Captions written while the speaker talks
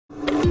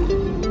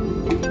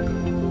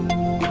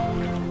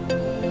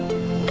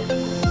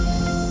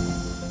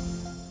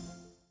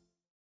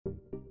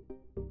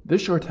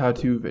This short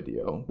how-to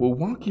video will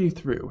walk you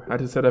through how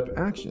to set up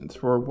actions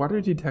for a water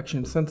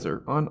detection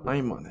sensor on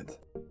iMonnit.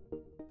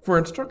 For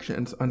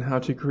instructions on how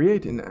to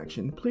create an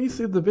action, please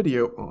see the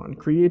video on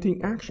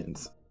creating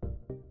actions.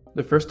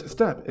 The first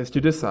step is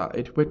to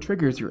decide what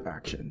triggers your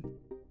action.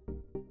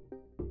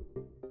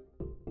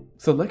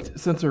 Select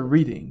Sensor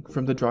Reading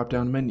from the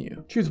drop-down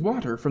menu. Choose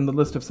Water from the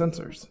list of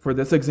sensors. For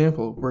this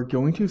example, we're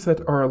going to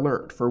set our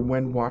alert for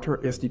when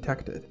water is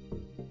detected.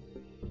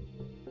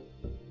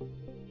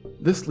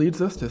 This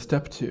leads us to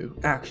Step 2,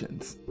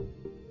 Actions.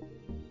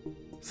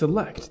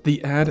 Select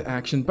the Add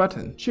Action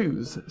button.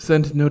 Choose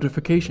Send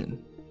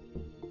Notification.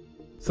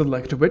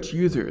 Select which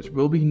users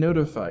will be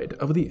notified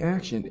of the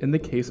action in the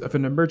case of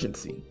an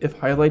emergency.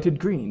 If highlighted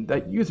green,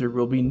 that user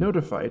will be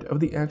notified of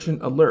the action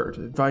alert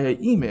via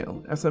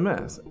email,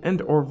 SMS,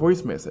 and/or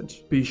voice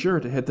message. Be sure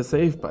to hit the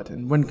Save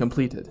button when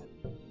completed.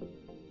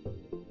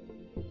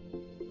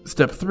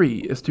 Step 3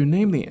 is to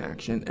name the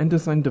action and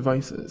assign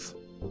devices.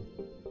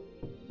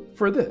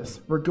 For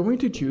this, we're going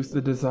to choose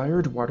the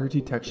desired water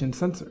detection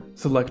sensor.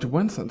 Select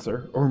one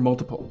sensor or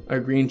multiple. A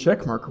green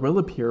checkmark will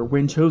appear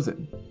when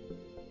chosen.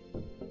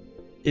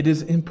 It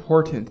is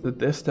important that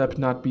this step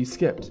not be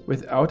skipped.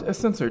 Without a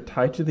sensor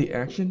tied to the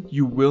action,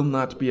 you will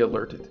not be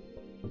alerted.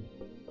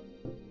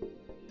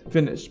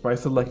 Finish by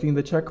selecting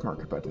the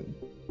checkmark button.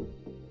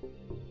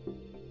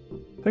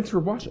 Thanks for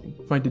watching.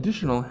 Find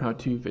additional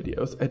how-to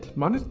videos at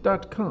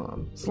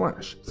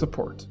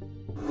monnit.com/support.